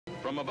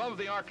From above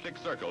the Arctic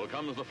Circle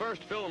comes the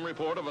first film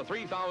report of a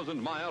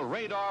 3,000-mile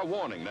radar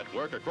warning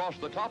network across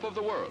the top of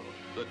the world.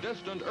 The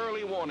distant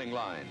early warning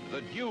line,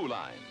 the dew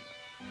line.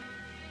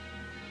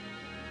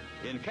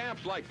 In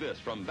camps like this,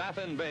 from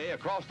Baffin Bay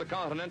across the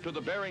continent to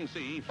the Bering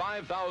Sea,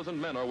 5,000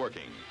 men are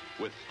working.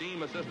 With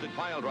steam-assisted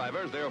pile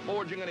drivers, they're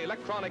forging an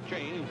electronic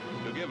chain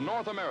to give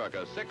North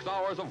America 6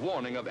 hours of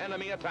warning of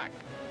enemy attack.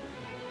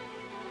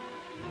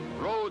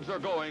 Roads are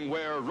going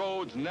where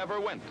roads never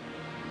went.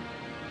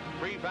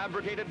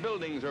 Prefabricated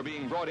buildings are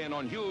being brought in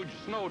on huge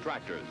snow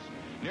tractors.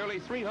 Nearly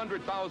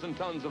 300,000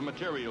 tons of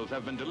materials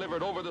have been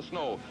delivered over the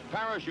snow,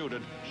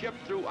 parachuted,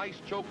 shipped through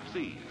ice-choked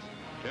seas.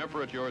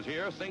 Temperatures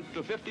here sink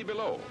to 50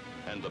 below,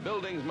 and the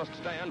buildings must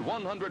stand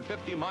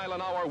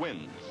 150-mile-an-hour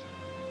winds.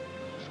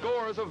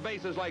 Scores of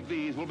bases like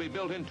these will be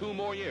built in 2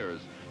 more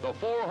years. The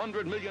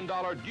 $400 million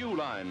dew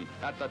line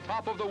at the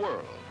top of the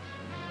world.